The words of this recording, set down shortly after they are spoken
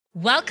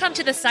Welcome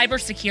to the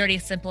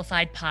Cybersecurity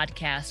Simplified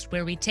podcast,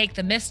 where we take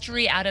the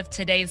mystery out of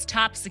today's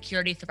top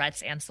security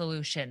threats and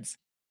solutions.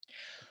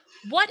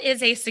 What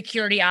is a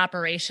security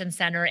operations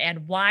center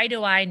and why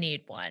do I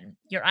need one?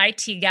 Your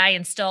IT guy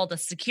installed a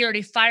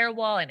security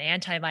firewall and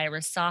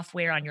antivirus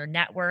software on your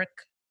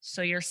network,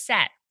 so you're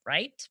set,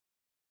 right?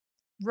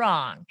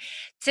 Wrong.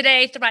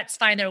 Today, threats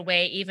find their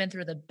way even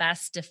through the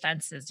best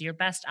defenses. Your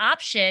best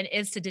option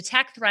is to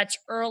detect threats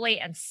early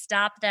and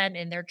stop them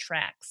in their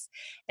tracks.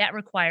 That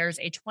requires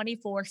a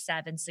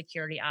 24/7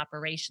 security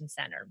operations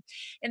center.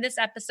 In this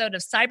episode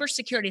of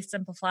Cybersecurity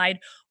Simplified,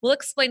 we'll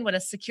explain what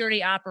a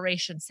security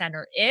operations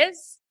center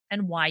is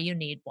and why you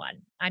need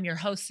one. I'm your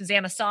host,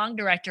 Susanna Song,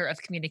 Director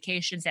of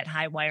Communications at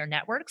Highwire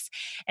Networks.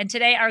 And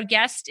today our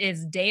guest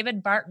is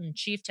David Barton,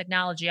 Chief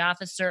Technology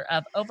Officer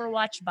of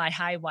Overwatch by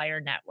Highwire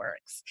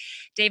Networks.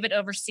 David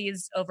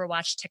oversees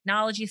Overwatch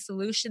technology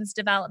solutions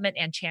development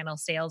and channel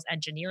sales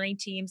engineering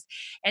teams,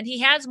 and he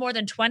has more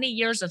than 20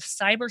 years of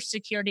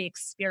cybersecurity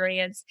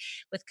experience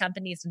with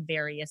companies in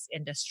various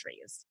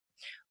industries.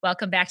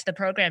 Welcome back to the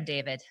program,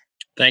 David.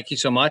 Thank you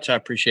so much. I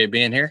appreciate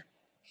being here.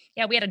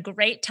 Yeah, we had a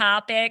great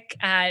topic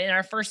in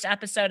our first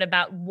episode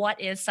about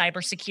what is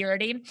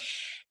cybersecurity.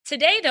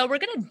 Today, though, we're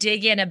going to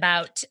dig in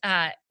about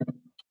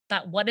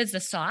what is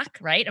the SOC,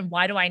 right? And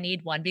why do I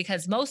need one?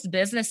 Because most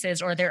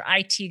businesses or their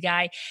IT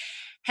guy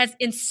has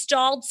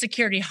installed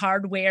security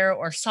hardware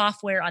or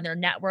software on their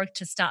network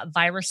to stop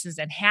viruses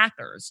and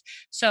hackers.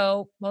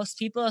 So most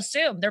people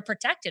assume they're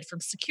protected from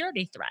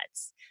security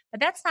threats, but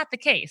that's not the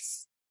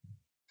case.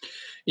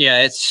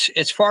 Yeah,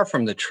 it's far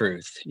from the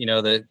truth. You know,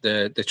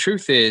 the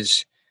truth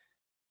is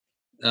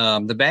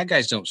the bad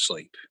guys don't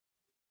sleep,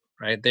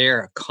 right? They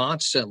are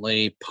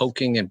constantly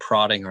poking and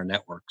prodding our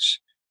networks,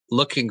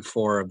 looking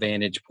for a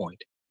vantage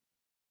point.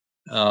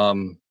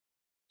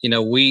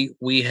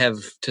 We have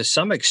to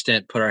some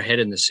extent put our head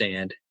in the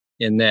sand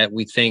in that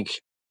we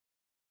think,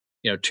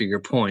 to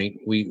your point,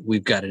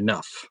 we've got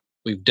enough.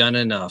 We've done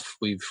enough.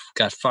 We've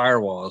got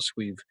firewalls.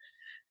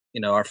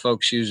 Our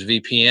folks use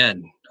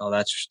VPN. Oh,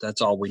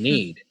 that's all we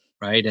need,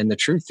 right? And the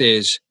truth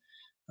is,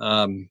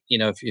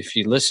 if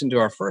you listen to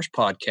our first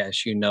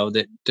podcast, you know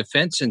that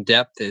defense in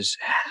depth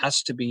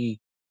has to be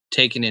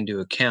taken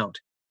into account,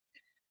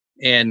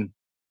 and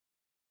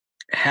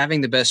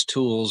having the best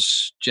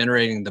tools,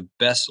 generating the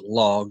best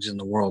logs in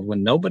the world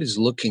when nobody's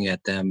looking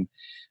at them,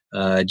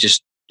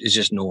 is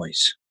just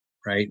noise,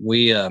 right?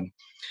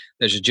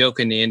 There's a joke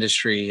in the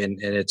industry, and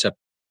it's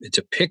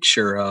a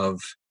picture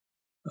of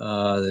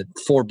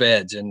 4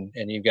 beds, and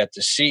you've got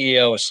the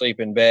CEO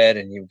asleep in bed,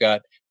 and you've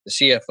got the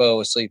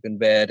CFO asleep in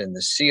bed, and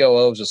the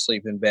COO is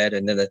asleep in bed,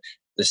 and then the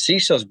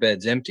CISO's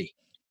bed's empty,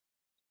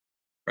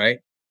 right?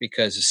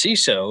 Because the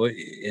CISO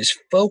is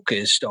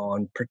focused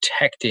on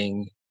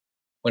protecting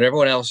when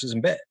everyone else is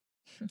in bed.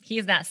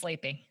 He's not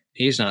sleeping.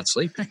 He's not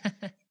sleeping.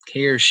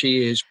 He or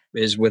she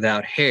is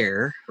without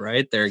hair,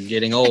 right? They're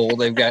getting old.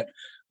 They've got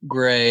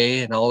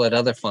gray and all that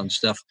other fun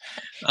stuff.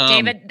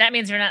 David, that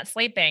means you're not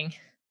sleeping.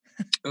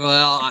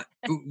 Well,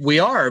 we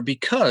are,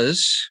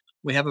 because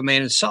we have a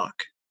managed SOC,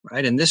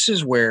 right? And this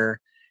is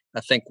where I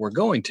think we're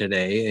going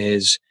today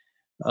is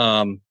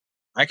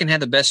I can have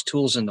the best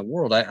tools in the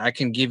world. I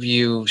can give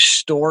you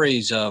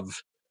stories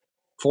of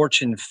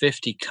Fortune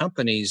 50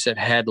 companies that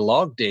had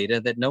log data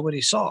that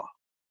nobody saw,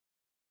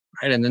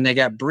 right? And then they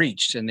got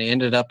breached and they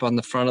ended up on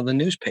the front of the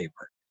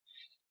newspaper.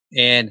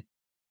 And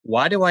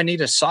why do I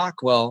need a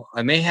SOC? Well,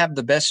 I may have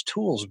the best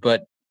tools,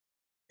 but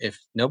if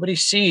nobody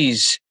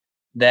sees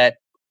that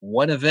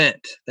one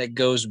event that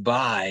goes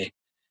by,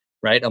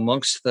 right,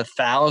 amongst the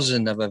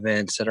 1,000 of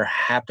events that are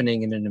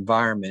happening in an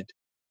environment,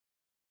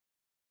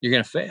 you're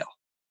going to fail.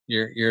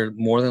 You're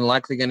more than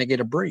likely going to get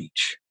a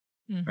breach,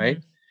 right?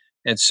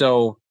 And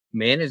so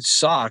managed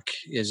SOC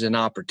is an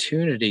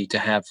opportunity to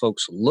have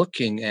folks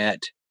looking at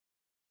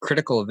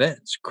critical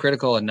events,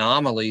 critical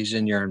anomalies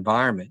in your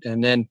environment,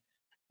 and then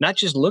not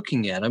just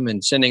looking at them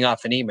and sending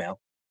off an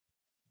email,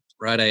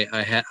 right?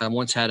 I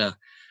once had a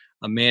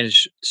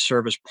managed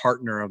service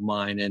partner of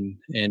mine,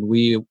 and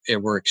we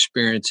were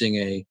experiencing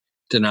a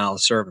denial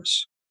of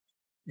service,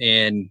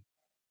 and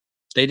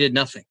they did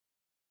nothing.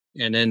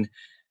 And then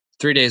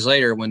 3 days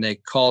later, when they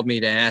called me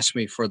to ask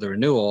me for the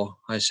renewal,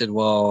 I said,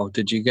 well,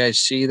 did you guys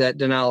see that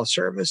denial of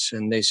service?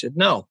 And they said,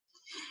 no.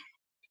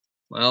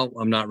 Well,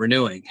 I'm not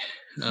renewing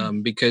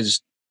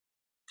because,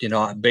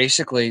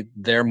 basically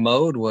their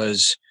mode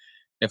was,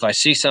 if I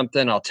see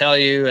something, I'll tell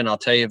you, and I'll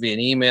tell you via an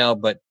email.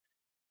 But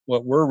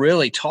what we're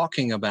really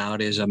talking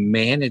about is a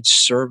managed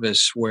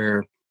service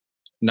where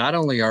not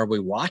only are we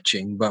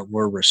watching, but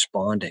we're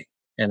responding.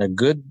 And a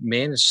good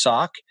managed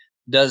SOC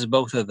does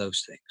both of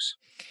those things.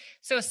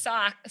 So a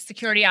SOC, a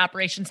Security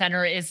Operations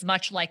Center, is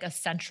much like a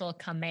central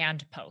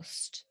command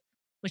post,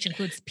 which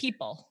includes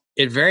people.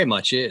 It very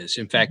much is.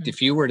 In fact,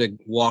 if you were to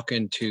walk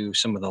into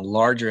some of the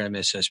larger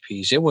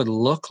MSSPs, it would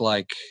look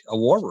like a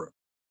war room,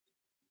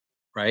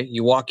 right?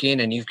 You walk in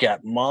and you've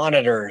got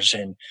monitors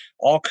and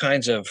all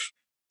kinds of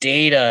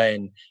data,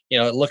 and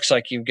it looks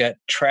like you've got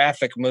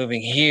traffic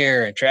moving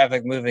here and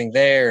traffic moving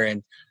there,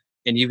 and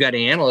and you've got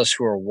analysts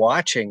who are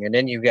watching, and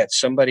then you've got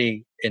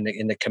somebody in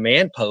the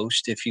command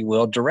post, if you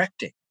will,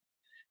 directing.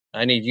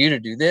 I need you to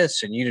do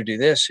this, and you to do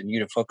this, and you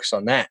to focus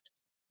on that.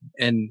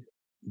 And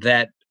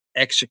that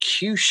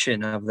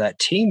execution of that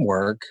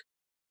teamwork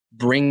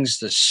brings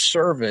the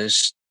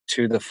service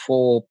to the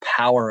full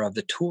power of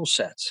the tool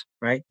sets,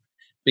 right?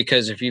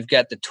 Because if you've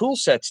got the tool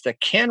sets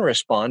that can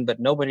respond, but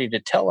nobody to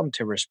tell them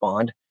to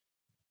respond,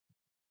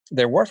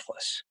 they're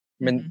worthless.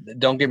 I mean,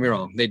 don't get me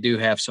wrong, they do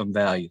have some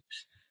value.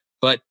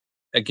 But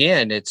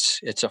again,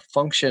 it's a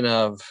function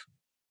of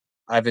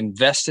I've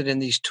invested in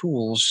these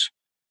tools.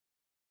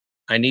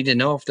 I need to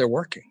know if they're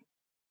working.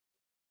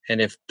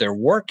 And if they're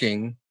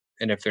working,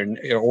 and if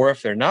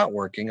they're not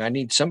working, I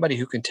need somebody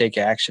who can take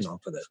action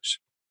off of those.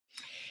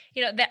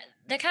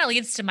 That kind of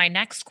leads to my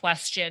next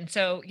question.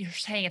 So you're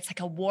saying it's like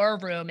a war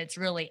room, it's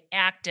really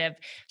active.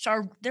 So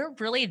are there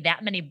really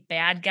that many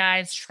bad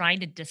guys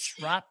trying to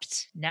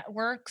disrupt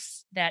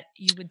networks that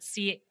you would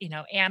see,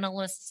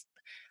 analysts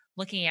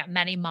looking at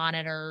many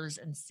monitors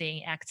and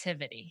seeing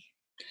activity?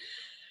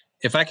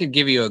 If I could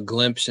give you a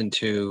glimpse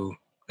into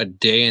a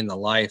day in the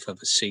life of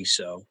a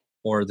CISO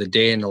or the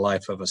day in the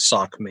life of a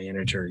SOC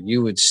manager,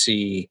 you would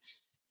see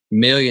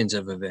millions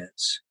of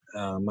events.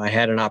 I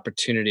had an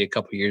opportunity a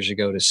couple of years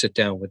ago to sit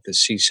down with the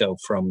CISO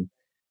from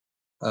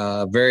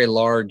a very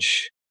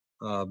large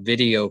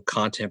video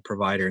content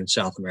provider in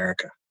South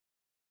America,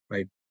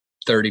 right?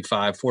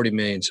 35, 40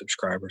 million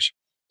subscribers.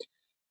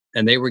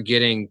 And they were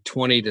getting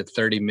 20 to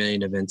 30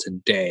 million events a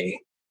day,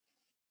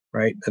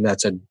 right? And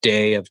that's a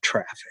day of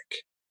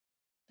traffic.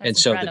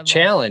 That's So incredible. the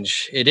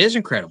challenge, it is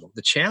incredible.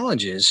 The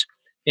challenge is,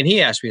 and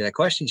he asked me that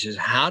question, he says,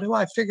 how do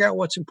I figure out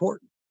what's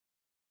important,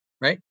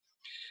 right?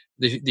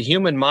 The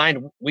human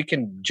mind, we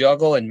can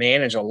juggle and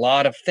manage a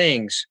lot of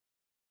things,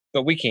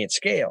 but we can't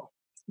scale.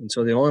 And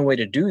so the only way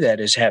to do that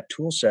is have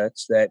tool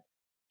sets that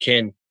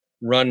can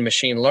run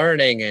machine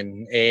learning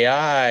and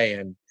AI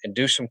and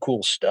do some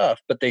cool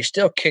stuff, but they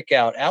still kick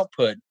out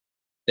output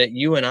that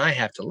you and I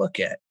have to look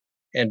at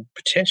and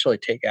potentially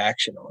take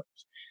action on.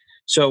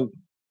 So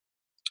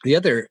the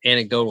other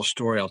anecdotal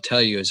story I'll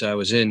tell you is I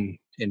was in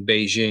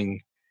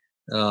Beijing,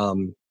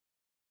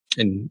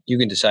 and you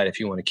can decide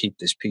if you want to keep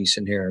this piece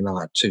in here or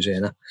not,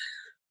 Susanna,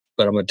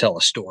 but I'm going to tell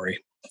a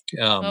story.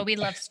 Well, we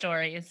love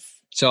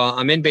stories. So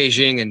I'm in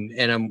Beijing,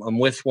 and I'm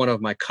with one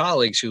of my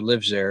colleagues who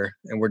lives there,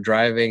 and we're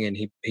driving, and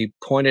he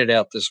pointed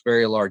out this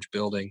very large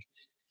building,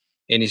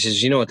 and he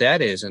says, "You know what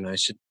that is?" And I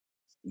said,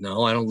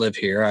 "No, I don't live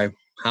here.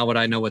 How would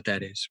I know what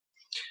that is?"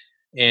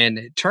 And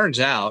it turns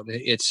out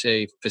it's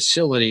a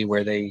facility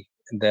where the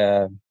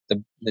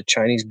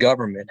Chinese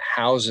government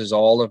houses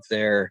all of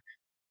their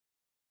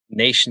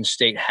nation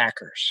state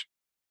hackers,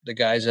 the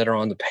guys that are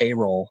on the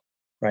payroll,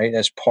 right,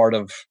 as part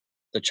of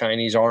the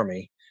Chinese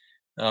army.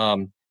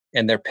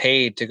 And they're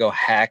paid to go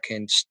hack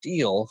and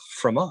steal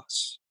from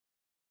us,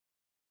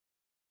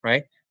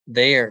 right?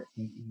 Their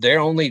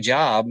only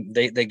job,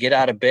 they get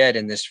out of bed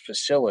in this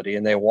facility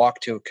and they walk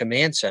to a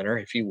command center,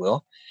 if you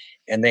will,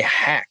 and they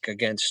hack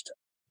against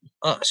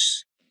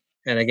us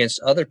and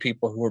against other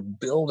people who are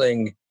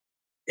building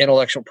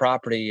intellectual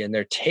property, and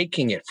they're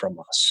taking it from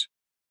us.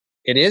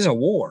 It is a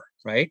war,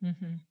 right?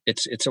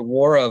 It's a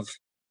war of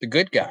the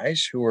good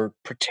guys who are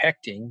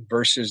protecting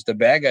versus the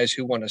bad guys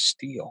who want to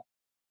steal.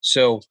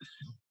 So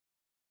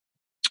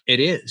it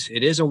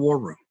is a war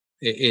room.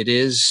 It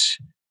is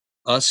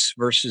us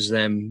versus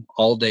them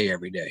all day,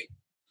 every day.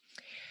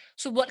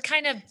 So what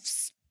kind of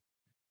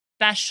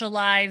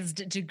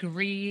specialized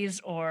degrees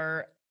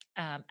or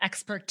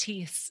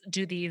expertise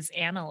do these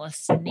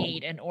analysts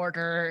need in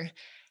order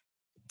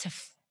to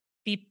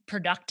be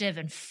productive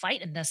and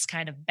fight in this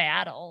kind of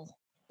battle,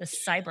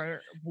 this cyber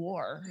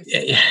war?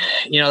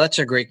 That's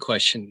a great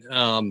question.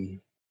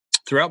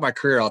 Throughout my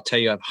career, I'll tell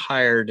you, I've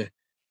hired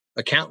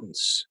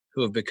accountants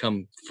who have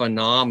become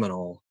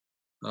phenomenal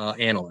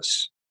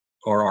analysts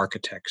or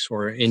architects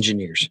or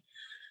engineers.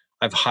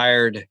 I've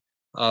hired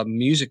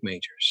music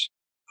majors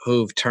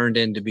who've turned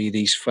into be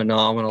these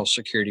phenomenal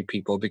security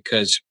people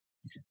because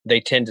they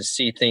tend to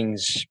see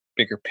things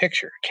bigger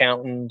picture.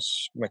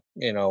 Accountants,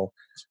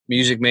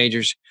 music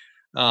majors.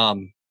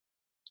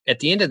 At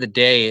the end of the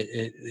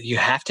day, you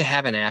have to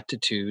have an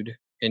aptitude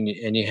and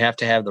you have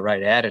to have the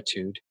right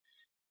attitude,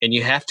 and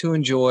you have to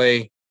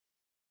enjoy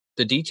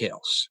the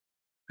details,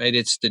 right?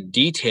 It's the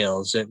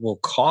details that will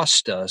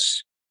cost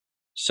us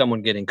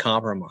someone getting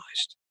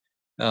compromised.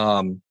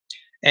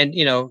 And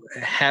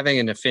having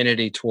an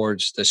affinity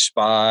towards the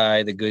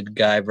spy, the good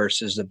guy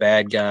versus the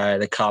bad guy,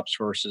 the cops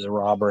versus a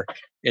robber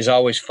is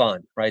always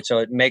fun, right? So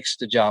it makes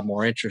the job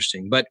more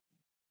interesting. But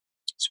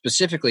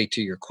specifically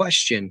to your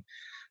question,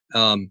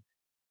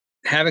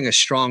 having a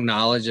strong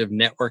knowledge of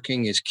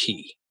networking is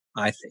key,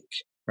 I think,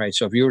 right?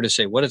 So if you were to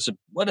say, what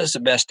does the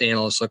best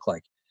analyst look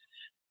like?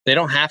 They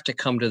don't have to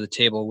come to the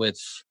table with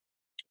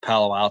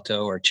Palo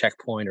Alto or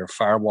Checkpoint or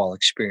firewall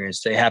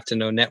experience. They have to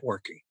know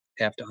networking.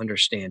 They have to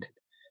understand it.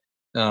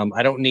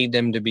 I don't need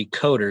them to be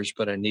coders,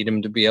 but I need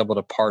them to be able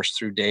to parse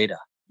through data,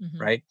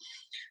 right?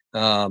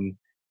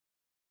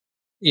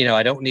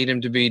 I don't need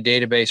them to be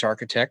database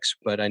architects,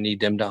 but I need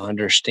them to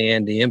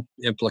understand the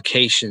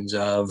implications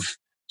of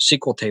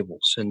SQL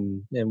tables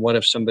and what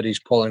if somebody's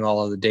pulling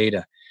all of the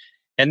data.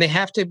 And they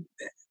have to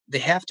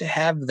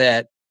have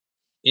that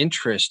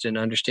interest in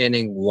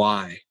understanding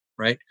why,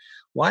 right?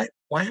 Why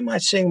am I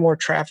seeing more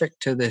traffic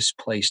to this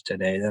place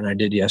today than I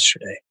did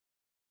yesterday?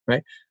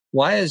 Right?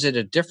 Why is it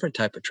a different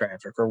type of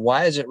traffic, or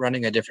why is it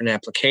running a different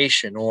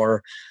application,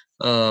 or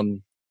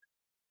um,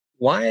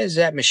 why is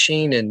that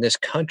machine in this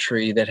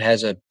country that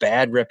has a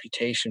bad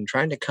reputation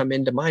trying to come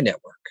into my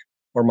network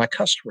or my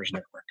customer's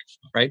network,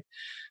 right?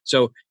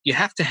 So you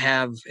have to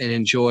have and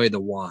enjoy the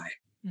why,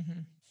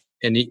 Mhm.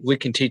 and we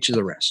can teach you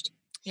the rest.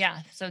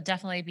 Yeah, so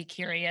definitely be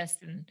curious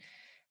and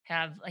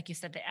have, like you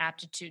said, the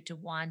aptitude to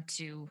want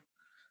to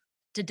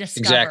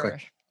Exactly.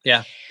 discover.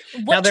 Yeah.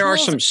 Now What there are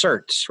tools some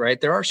certs, right?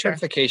 There are Sure.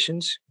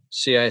 certifications,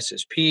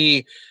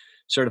 CISSP,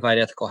 Certified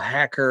Ethical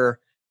Hacker.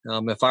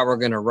 If I were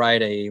going to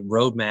write a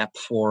roadmap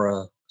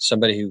for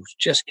somebody who's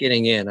just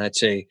getting in, I'd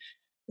say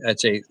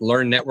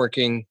learn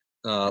networking,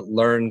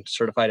 learn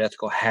certified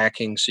ethical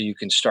hacking, so you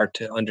can start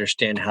to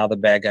understand how the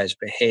bad guys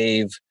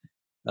behave,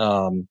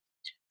 um,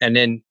 and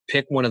then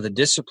pick one of the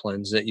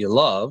disciplines that you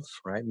love.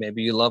 Right?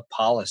 Maybe you love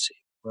policy.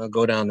 Well,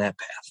 go down that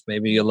path.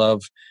 Maybe you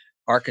love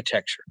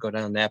architecture. Go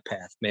down that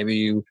path. Maybe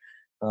you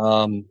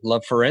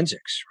love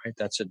forensics. Right?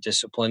 That's a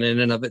discipline in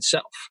and of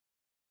itself.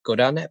 Go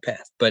down that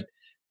path. But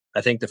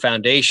I think the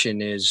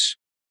foundation is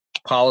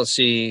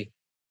policy,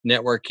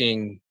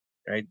 networking,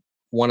 right?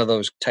 One of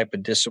those type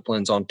of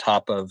disciplines on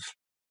top of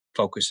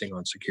focusing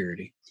on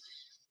security.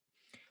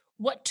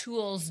 What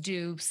tools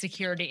do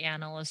security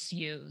analysts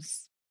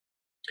use?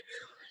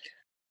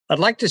 I'd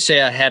like to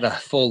say I had a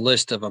full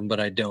list of them, but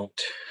I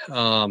don't.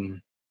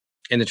 Um,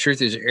 and the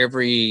truth is,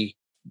 every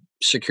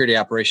security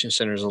operations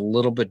center is a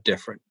little bit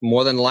different.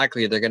 More than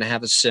likely, they're going to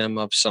have a SIM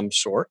of some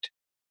sort,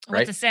 What's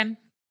right? a SIM?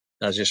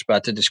 I was just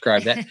about to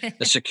describe that.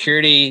 A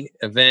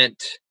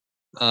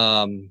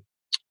um,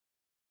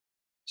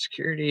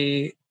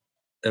 security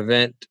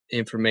event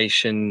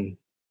information.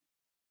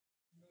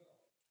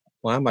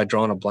 Why am I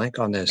drawing a blank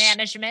on this?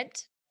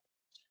 Management.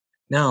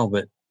 No,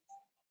 but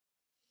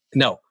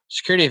no,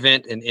 security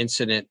event and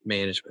incident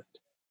management,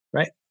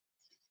 right?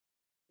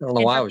 I don't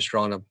know why I Infor was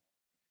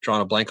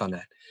drawing a blank on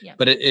that, Yeah.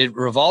 but it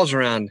revolves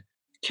around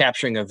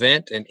capturing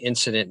event and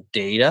incident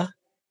data,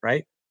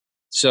 right?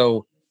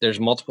 So there's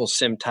multiple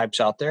SIM types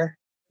out there,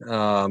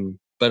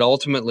 but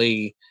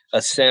ultimately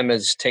a SIM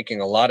is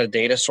taking a lot of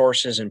data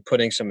sources and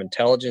putting some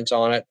intelligence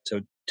on it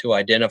to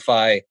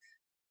identify.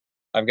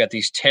 I've got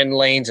these 10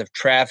 lanes of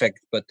traffic,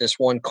 but this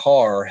one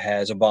car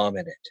has a bomb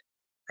in it,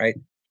 right?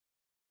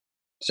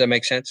 Does that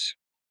make sense?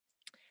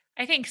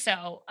 I think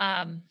so.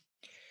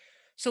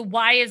 So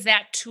why is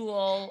that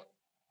tool,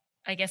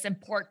 I guess,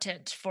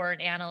 important for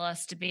an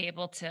analyst to be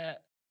able to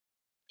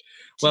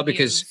Well,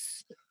 because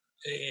use?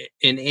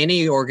 in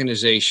any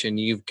organization,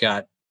 you've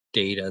got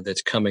data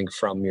that's coming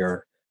from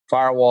your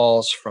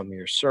firewalls, from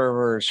your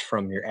servers,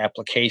 from your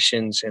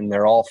applications, and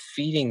they're all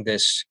feeding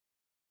this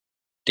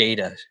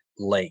data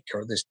lake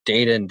or this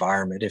data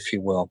environment, if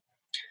you will.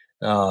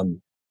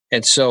 Um,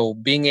 and so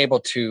being able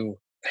to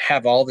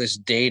have all this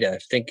data,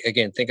 think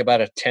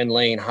about a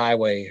 10-lane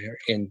highway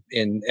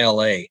in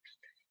LA.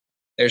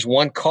 There's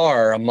one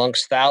car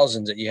amongst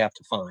thousands that you have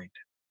to find,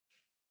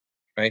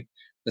 right?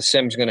 The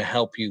SIM's going to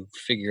help you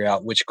figure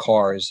out which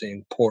car is the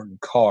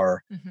important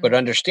car. But Mhm.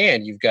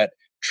 understand you've got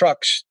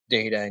trucks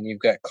data and you've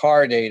got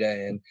car data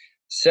and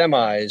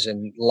semis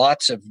and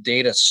lots of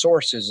data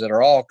sources that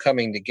are all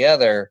coming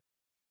together.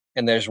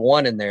 And there's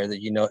one in there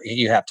that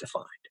you have to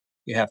find,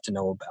 you have to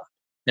know about.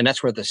 And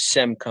that's where the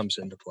SIM comes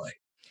into play.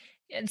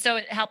 And so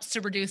it helps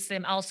to reduce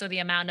them also the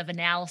amount of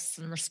analysis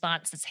and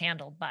response that's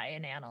handled by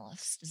an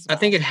analyst as I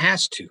think well. it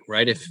has to,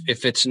 right? If Mhm.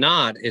 if it's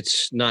not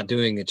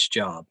doing its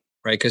job,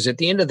 right? Because at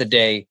the end of the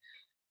day,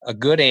 a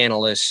good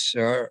analyst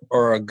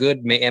or a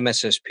good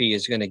MSSP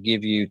is going to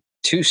give you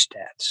two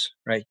stats,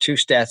 right? Two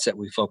stats that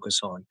we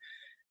focus on.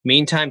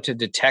 Mean time to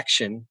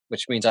detection,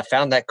 which means I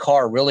found that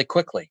car really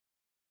quickly,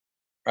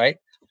 right?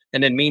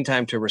 And then mean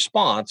time to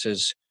response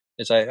is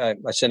I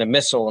sent a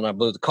missile and I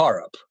blew the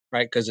car up,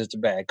 right? Because it's a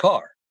bad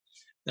car.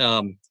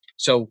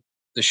 So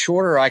the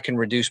shorter I can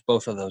reduce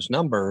both of those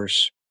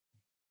numbers,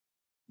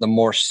 the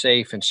more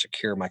safe and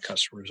secure my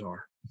customers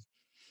are.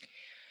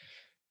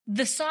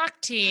 The SOC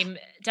team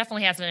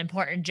definitely has an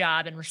important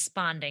job in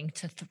responding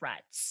to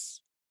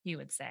threats, you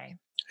would say.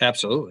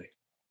 Absolutely.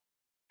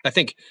 I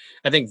think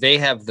I think they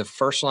have the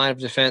first line of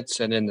defense,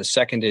 and then the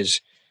second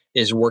is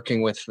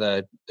working with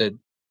the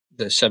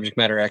subject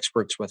matter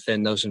experts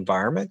within those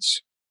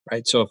environments,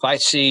 right? So if I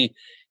see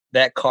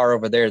that car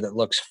over there that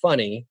looks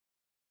funny,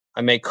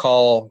 I may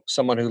call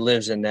someone who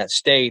lives in that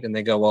state, and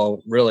they go,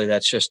 "Well, really,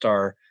 that's just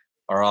our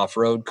off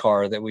road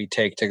car that we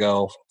take to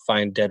go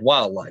find dead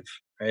wildlife,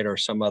 right, or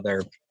some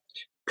other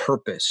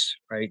purpose,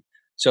 right?"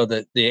 So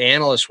that the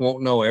analyst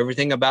won't know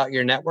everything about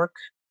your network.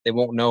 They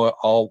won't know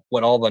all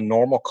what all the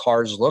normal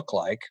cars look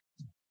like,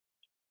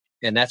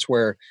 and that's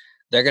where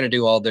they're going to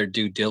do all their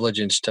due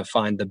diligence to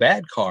find the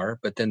bad car,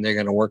 but then they're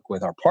going to work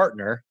with our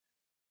partner,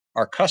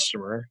 our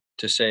customer,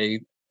 to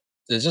say,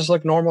 does this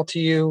look normal to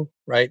you?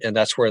 Right. And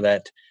that's where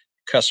that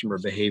customer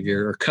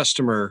behavior or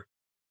customer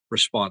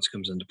response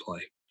comes into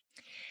play.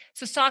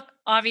 So SOC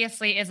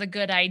obviously is a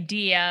good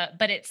idea,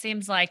 but it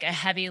seems like a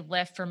heavy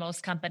lift for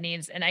most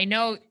companies. And I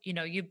know,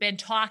 you've been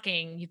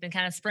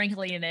kind of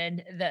sprinkling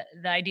in the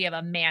idea of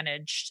a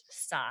managed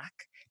SOC.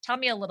 Tell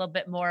me a little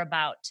bit more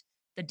about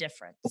the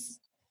difference.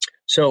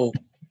 So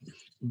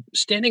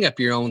standing up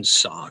your own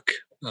SOC,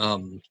 a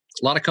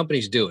lot of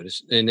companies do it.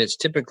 And it's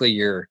typically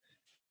your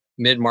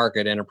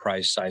mid-market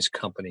enterprise size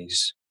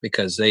companies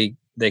because they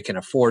can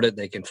afford it.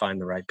 They can find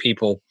the right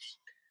people.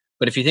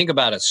 But if you think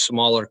about a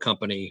smaller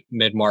company,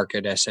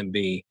 mid-market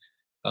SMB,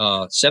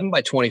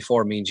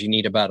 7x24 means you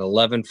need about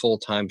 11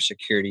 full-time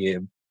security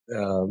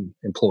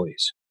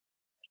employees.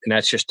 And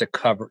that's just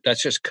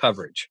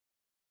coverage.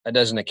 That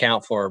doesn't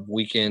account for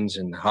weekends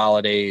and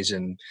holidays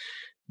and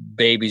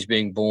babies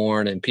being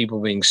born and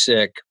people being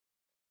sick.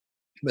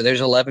 But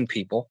there's 11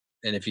 people.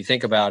 And if you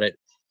think about it,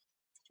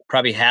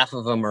 probably half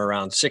of them are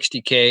around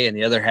 60K and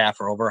the other half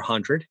are over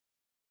 100.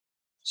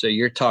 So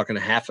you're talking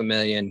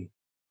 $500,000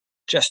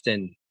 just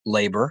in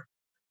labor,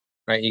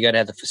 right? You got to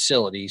have the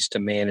facilities to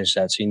manage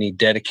that. So you need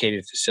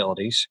dedicated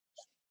facilities.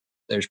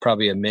 There's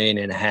probably $1.5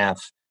 million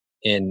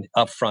in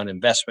upfront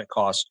investment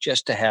costs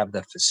just to have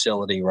the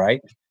facility,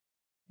 right?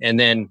 And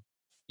then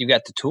you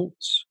got the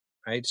tools,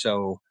 right?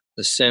 So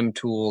the SIM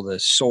tool, the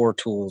SOAR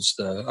tools,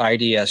 the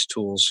IDS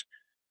tools,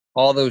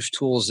 all those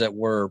tools that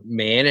we're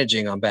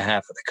managing on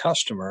behalf of the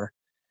customer.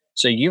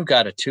 So you've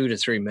got a $2 to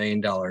 $3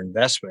 million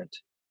investment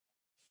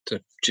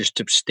to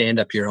stand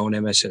up your own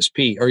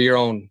MSSP or your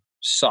own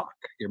SOC,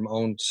 your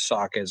own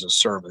SOC as a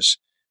service.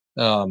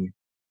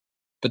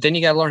 But then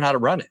you got to learn how to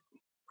run it,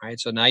 right?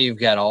 So now you've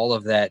got all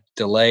of that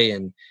delay,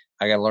 and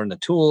I got to learn the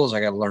tools.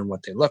 I got to learn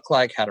what they look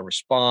like, how to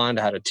respond,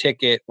 how to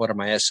ticket, what are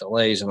my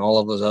SLAs, and all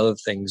of those other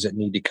things that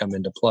need to come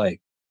into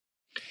play.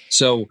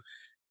 So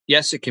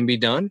yes, it can be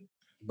done,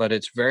 but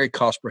it's very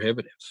cost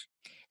prohibitive.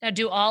 Now,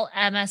 do all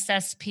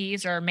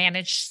MSSPs or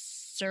managed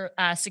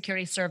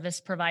security service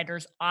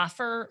providers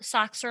offer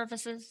SOC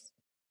services?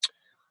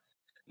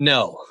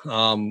 No,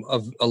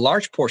 a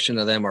large portion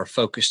of them are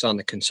focused on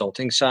the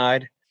consulting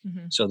side.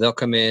 Mm-hmm. So they'll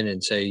come in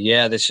and say,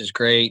 yeah, this is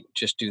great.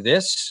 Just do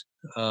this,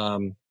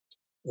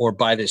 or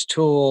buy this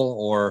tool,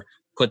 or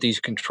put these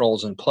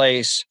controls in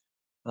place.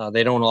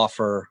 They don't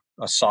offer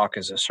a SOC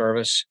as a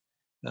service.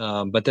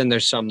 But then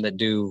there's some that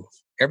do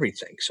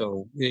everything.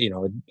 So,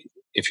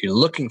 if you're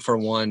looking for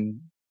one,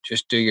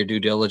 just do your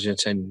due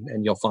diligence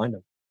and you'll find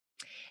them.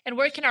 And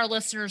where can our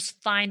listeners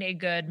find a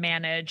good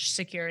managed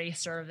security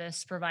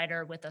service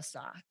provider with a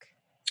SOC?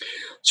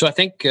 So I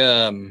think,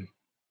 there's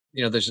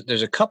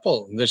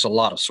a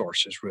lot of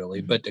sources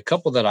really, mm-hmm. but a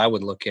couple that I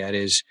would look at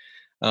is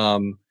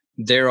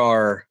there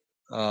are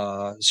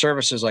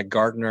services like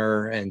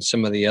Gartner and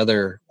some of the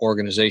other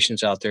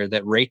organizations out there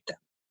that rate them,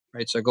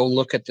 right? So go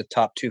look at the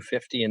top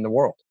 250 in the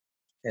world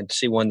and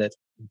see one that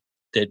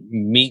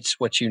meets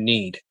what you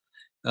need.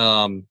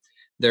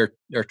 There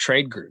are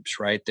trade groups,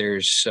 right?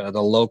 There's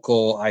the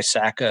local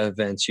ISACA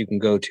events you can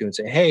go to and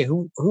say, hey,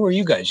 who are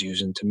you guys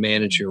using to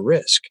manage your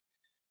risk?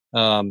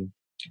 And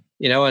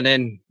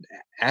then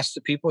ask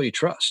the people you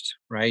trust,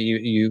 right?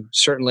 You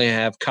certainly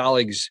have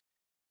colleagues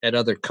at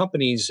other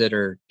companies that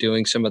are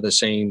doing some of the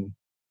same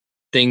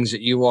things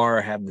that you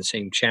are, have the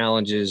same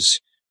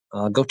challenges.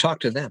 Go talk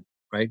to them,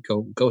 right?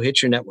 Go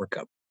hit your network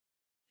up.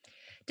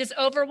 Does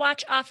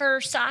Overwatch offer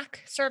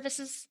SOC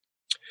services?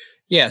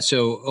 Yeah,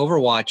 so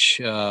Overwatch,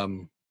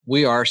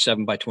 we are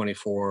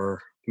 7x24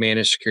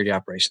 managed security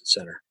operations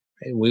center.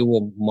 Right? We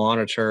will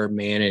monitor,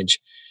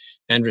 manage,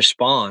 and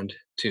respond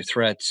to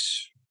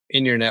threats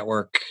in your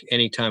network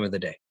any time of the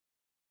day.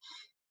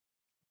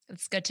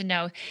 It's good to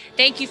know.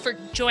 Thank you for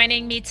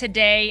joining me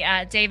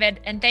today, David,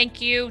 and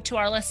thank you to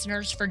our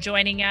listeners for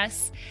joining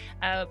us.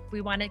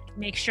 We want to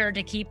make sure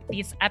to keep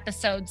these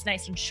episodes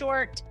nice and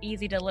short,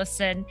 easy to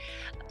listen.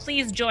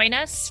 Please join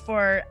us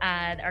for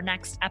our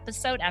next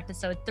episode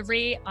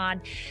 3,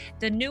 on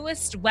the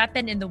newest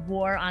weapon in the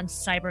war on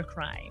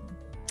cybercrime.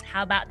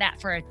 How about that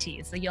for a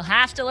tease? So you'll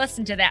have to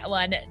listen to that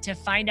one to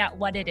find out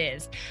what it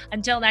is.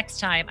 Until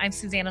next time, I'm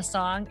Susanna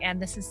Song, and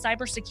this is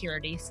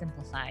Cybersecurity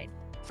Simplified.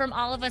 From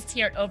all of us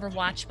here at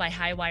Overwatch by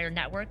Highwire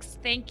Networks,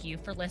 thank you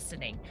for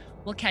listening.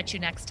 We'll catch you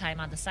next time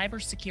on the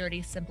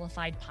Cybersecurity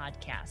Simplified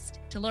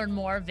podcast. To learn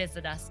more,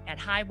 visit us at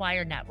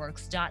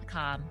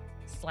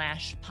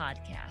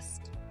highwirenetworks.com/podcast.